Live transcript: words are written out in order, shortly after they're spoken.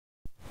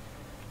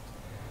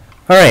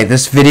Alright,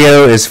 this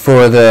video is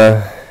for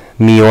the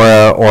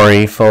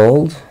Miura-ori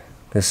fold,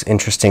 this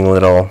interesting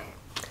little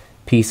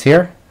piece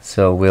here.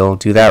 So we'll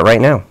do that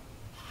right now.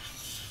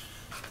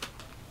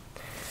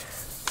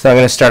 So I'm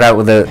going to start out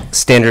with a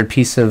standard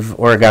piece of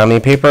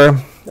origami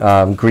paper,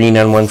 green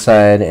on one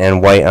side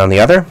and white on the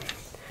other.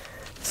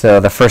 So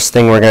the first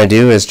thing we're going to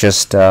do is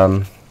just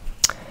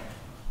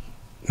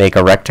make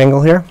a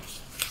rectangle here,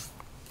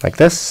 like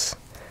this.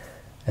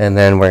 And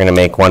then we're going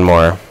to make one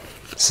more.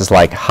 This is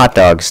like hot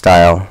dog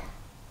style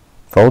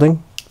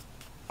folding,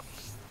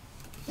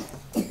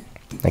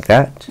 like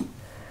that.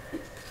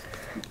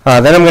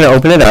 Then I'm going to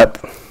open it up,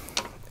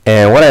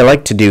 and what I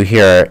like to do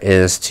here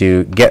is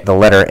to get the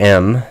letter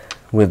M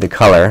with the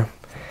color.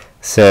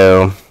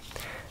 So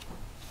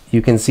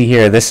you can see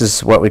here, this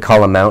is what we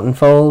call a mountain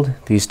fold.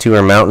 These two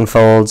are mountain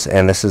folds,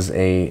 and this is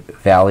a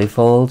valley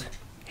fold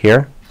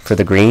here for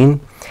the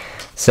green.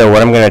 So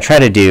what I'm going to try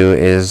to do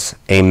is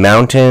a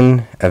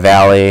mountain, a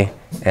valley,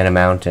 and a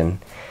mountain.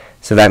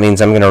 So that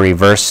means I'm going to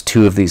reverse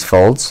two of these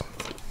folds.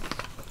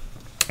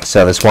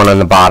 So this one on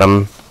the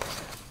bottom,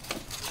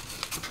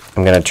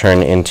 I'm going to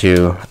turn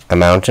into a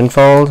mountain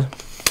fold.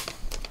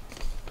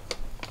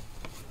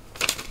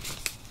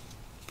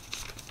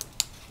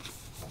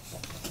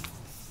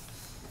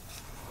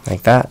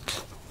 Like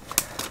that.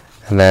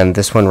 And then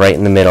this one right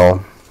in the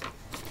middle,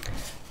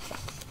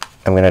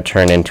 I'm going to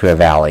turn into a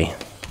valley.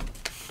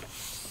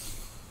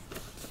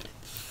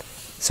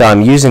 So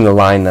I'm using the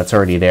line that's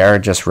already there,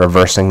 just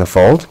reversing the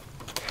fold.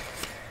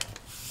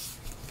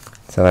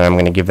 So then I'm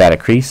going to give that a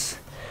crease.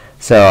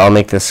 So I'll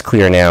make this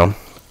clear now.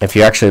 If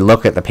you actually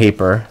look at the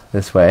paper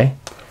this way,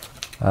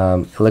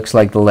 it looks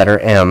like the letter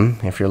M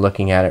if you're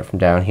looking at it from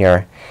down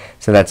here.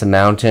 So that's a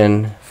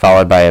mountain,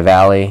 followed by a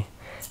valley,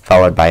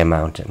 followed by a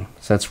mountain.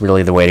 So that's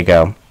really the way to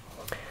go.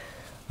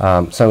 So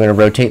I'm going to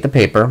rotate the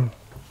paper,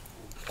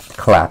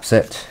 collapse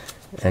it,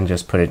 and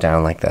just put it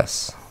down like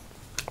this.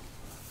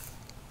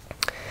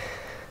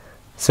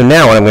 So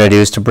now what I'm going to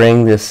do is to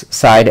bring this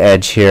side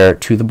edge here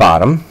to the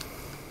bottom.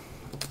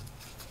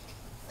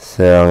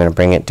 So I'm going to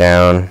bring it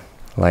down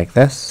like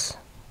this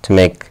to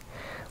make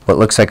what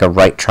looks like a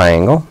right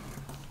triangle.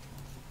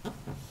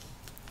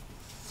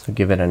 So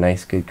give it a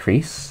nice good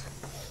crease,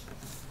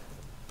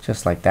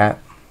 just like that.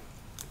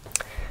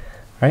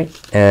 Right,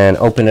 and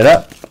open it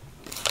up.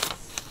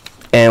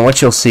 And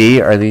what you'll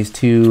see are these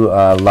two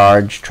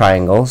large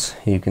triangles.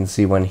 You can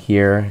see one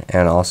here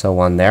and also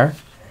one there.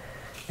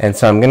 And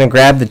so I'm going to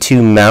grab the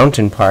two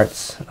mountain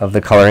parts of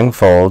the coloring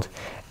fold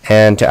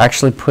and to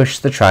actually push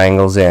the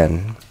triangles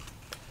in.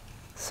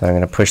 So I'm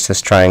going to push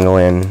this triangle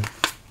in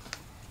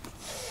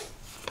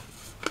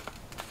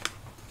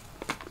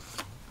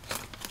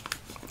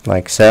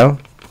like so.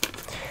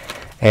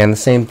 And the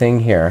same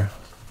thing here.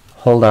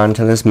 Hold on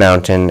to this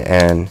mountain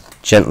and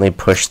gently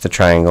push the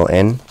triangle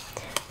in.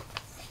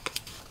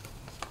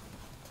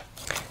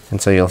 And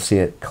so you'll see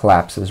it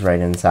collapses right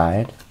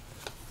inside,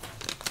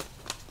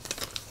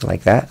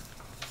 like that.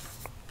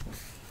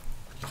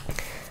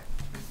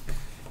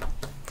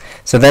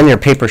 So then your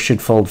paper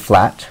should fold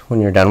flat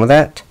when you're done with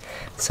that.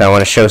 So I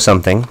want to show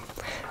something.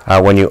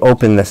 When you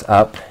open this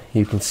up,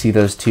 you can see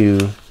those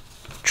two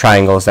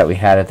triangles that we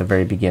had at the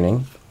very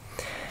beginning.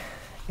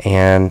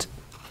 And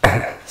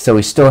so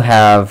we still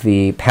have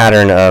the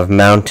pattern of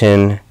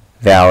mountain,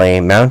 valley,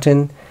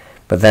 mountain.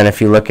 But then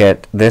if you look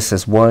at this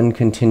as one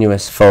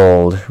continuous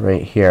fold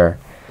right here.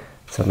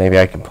 So maybe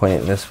I can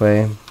point it this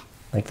way,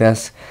 like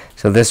this.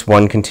 So this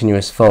one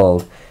continuous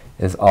fold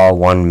is all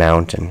one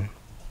mountain.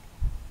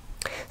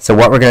 So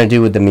what we're going to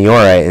do with the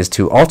Miura is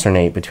to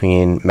alternate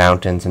between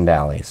mountains and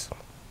valleys.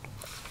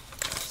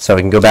 So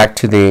we can go back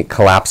to the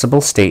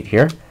collapsible state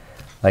here,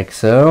 like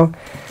so.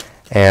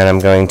 And I'm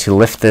going to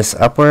lift this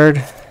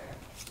upward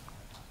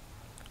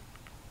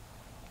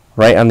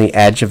right on the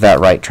edge of that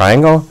right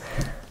triangle.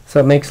 So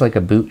it makes like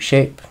a boot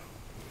shape.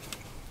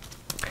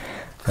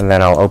 And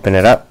then I'll open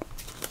it up.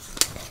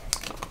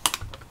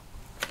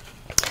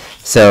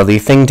 So the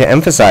thing to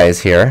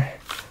emphasize here,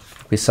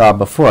 we saw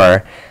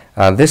before,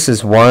 this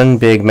is one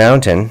big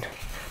mountain,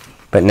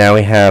 but now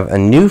we have a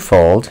new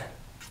fold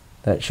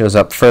that shows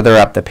up further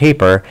up the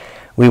paper.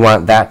 We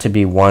want that to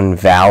be one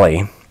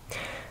valley.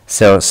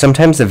 So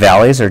sometimes the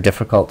valleys are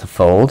difficult to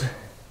fold,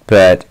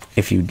 but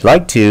if you'd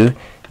like to,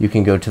 you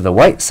can go to the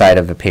white side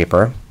of the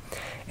paper,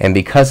 and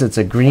because it's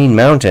a green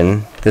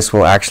mountain, this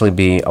will actually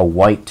be a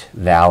white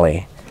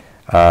valley.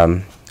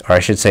 Or I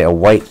should say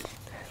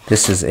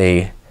this is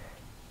a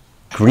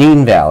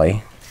green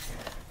valley.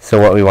 So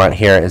what we want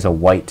here is a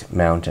white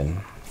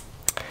mountain.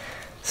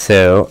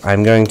 So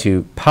I'm going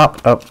to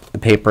pop up the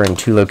paper in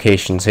two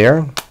locations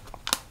here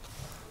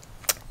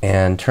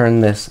and turn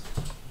this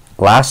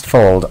last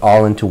fold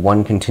all into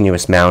one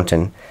continuous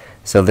mountain.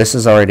 So this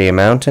is already a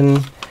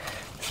mountain,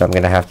 so I'm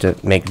going to have to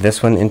make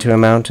this one into a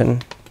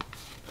mountain.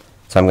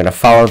 So I'm going to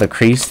follow the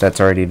crease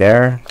that's already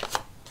there.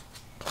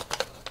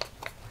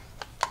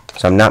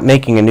 So I'm not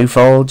making a new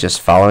fold, just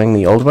following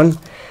the old one.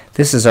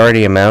 This is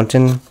already a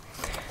mountain.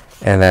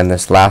 And then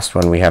this last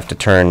one we have to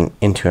turn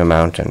into a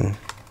mountain.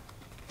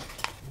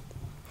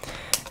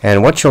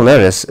 And what you'll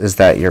notice is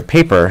that your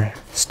paper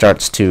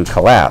starts to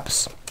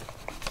collapse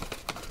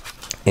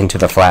into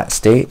the flat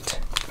state.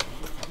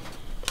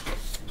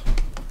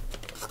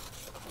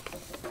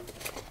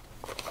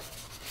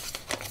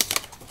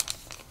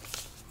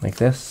 Like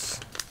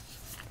this.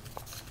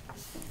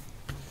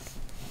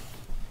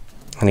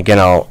 And again,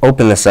 I'll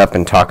open this up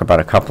and talk about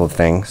a couple of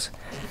things.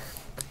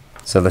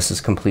 So this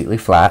is completely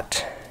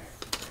flat.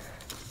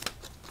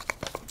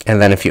 And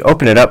then if you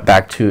open it up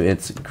back to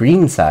its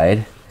green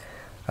side,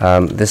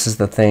 this is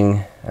the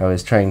thing I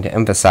was trying to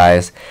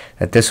emphasize,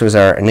 that this was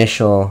our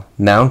initial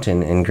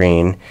mountain in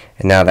green,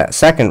 and now that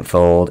second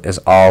fold is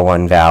all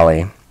one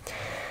valley.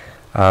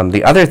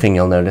 The other thing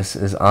you'll notice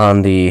is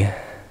on the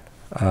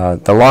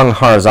long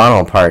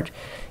horizontal part,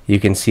 you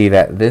can see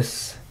that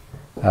this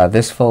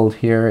fold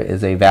here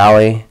is a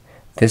valley,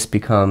 this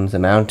becomes a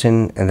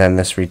mountain, and then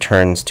this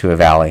returns to a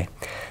valley.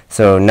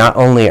 So not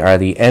only are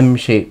the M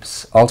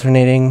shapes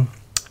alternating,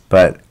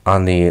 but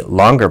on the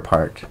longer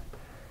part,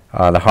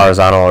 the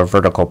horizontal or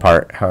vertical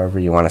part, however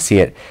you want to see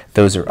it,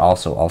 those are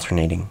also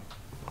alternating.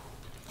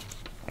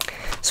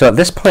 So at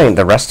this point,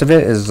 the rest of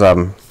it is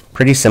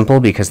pretty simple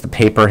because the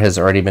paper has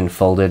already been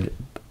folded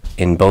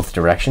in both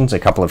directions a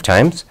couple of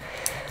times.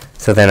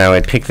 So then I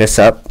would pick this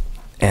up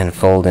and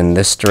fold in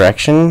this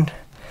direction.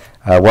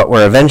 What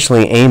we're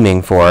eventually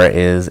aiming for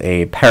is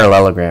a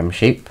parallelogram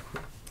shape.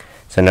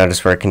 So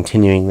notice we're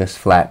continuing this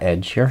flat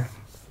edge here.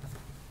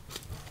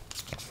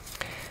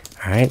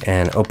 Alright,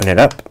 and open it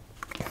up.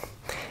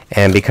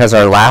 And because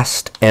our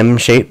last M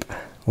shape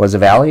was a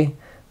valley,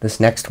 this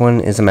next one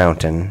is a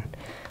mountain.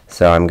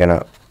 So I'm going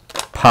to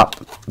pop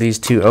these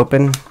two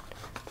open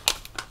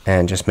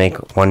and just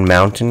make one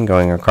mountain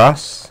going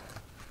across.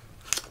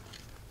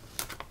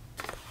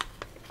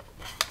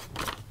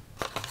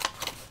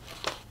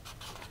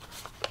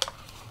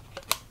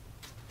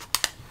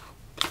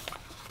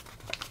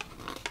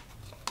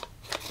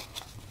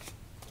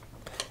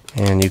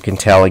 And you can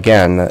tell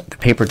again that the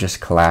paper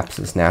just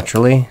collapses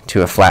naturally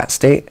to a flat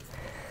state.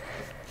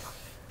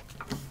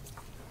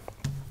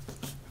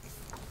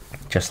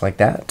 Just like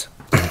that.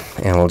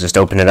 And we'll just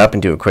open it up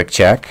and do a quick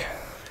check.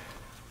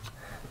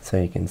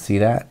 So you can see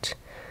that.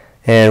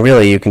 And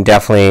really you can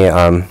definitely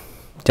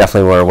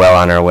we're well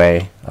on our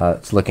way.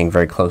 It's looking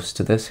very close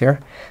to this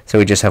here. So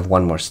we just have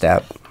one more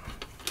step.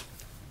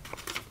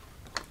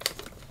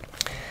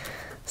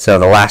 So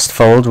the last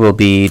fold will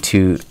be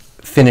to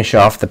finish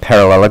off the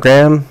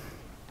parallelogram.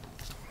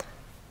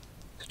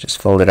 So just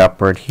fold it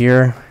upward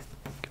here.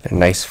 Give it a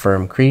nice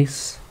firm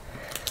crease.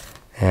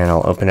 And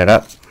I'll open it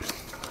up.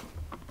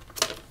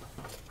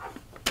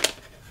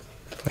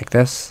 Like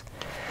this.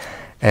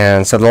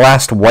 And so the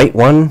last white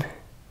one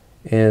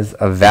is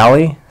a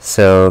valley,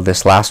 so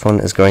this last one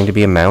is going to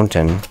be a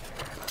mountain.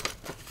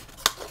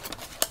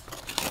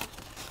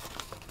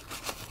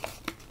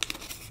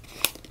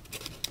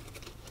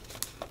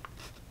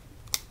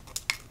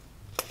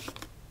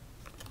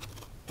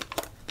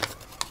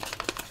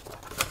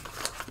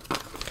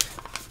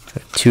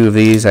 So two of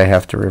these I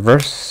have to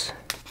reverse,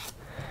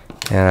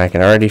 and I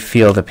can already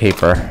feel the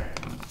paper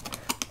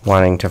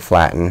wanting to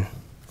flatten,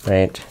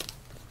 right?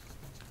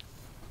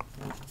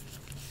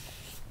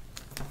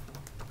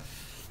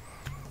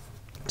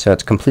 So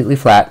it's completely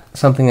flat,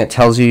 something that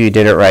tells you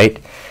did it right.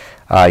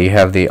 You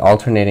have the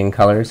alternating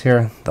colors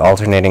here, the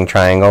alternating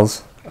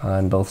triangles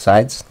on both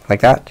sides, like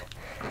that.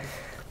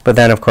 But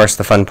then, of course,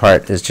 the fun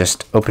part is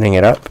just opening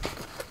it up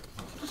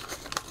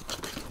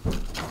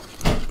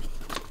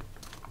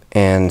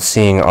and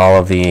seeing all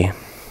of the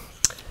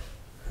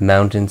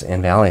mountains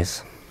and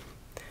valleys.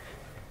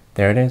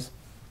 There it is.